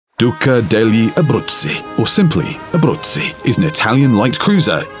Duca degli Abruzzi, or simply Abruzzi, is an Italian light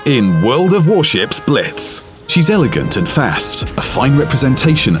cruiser in World of Warships Blitz. She's elegant and fast, a fine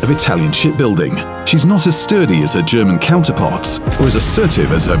representation of Italian shipbuilding. She's not as sturdy as her German counterparts or as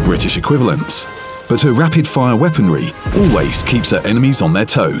assertive as her British equivalents, but her rapid-fire weaponry always keeps her enemies on their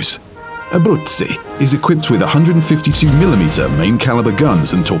toes. Abruzzi is equipped with 152mm main caliber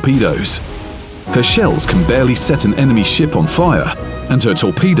guns and torpedoes. Her shells can barely set an enemy ship on fire, and her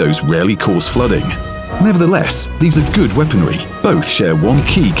torpedoes rarely cause flooding. Nevertheless, these are good weaponry. Both share one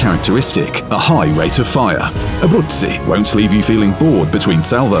key characteristic, a high rate of fire. Abruzzi won't leave you feeling bored between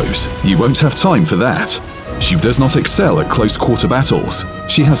salvos. You won't have time for that. She does not excel at close-quarter battles.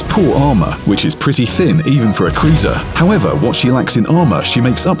 She has poor armor, which is pretty thin even for a cruiser. However, what she lacks in armor she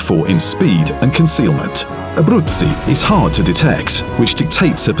makes up for in speed and concealment. Abruzzi is hard to detect, which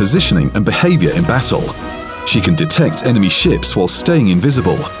dictates her positioning and behavior in battle. She can detect enemy ships while staying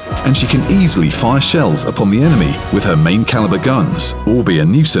invisible, and she can easily fire shells upon the enemy with her main caliber guns, or be a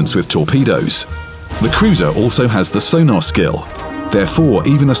nuisance with torpedoes. The cruiser also has the sonar skill. Therefore,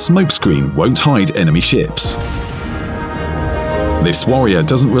 even a smokescreen won't hide enemy ships. This warrior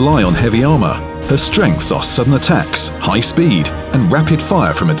doesn't rely on heavy armor. Her strengths are sudden attacks, high speed, and rapid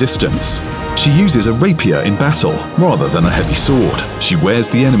fire from a distance. She uses a rapier in battle rather than a heavy sword. She wears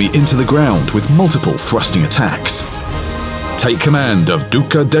the enemy into the ground with multiple thrusting attacks. Take command of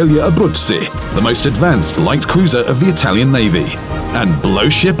Duca degli Abruzzi, the most advanced light cruiser of the Italian Navy, and blow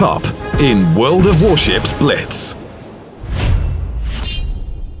ship up in World of Warships Blitz.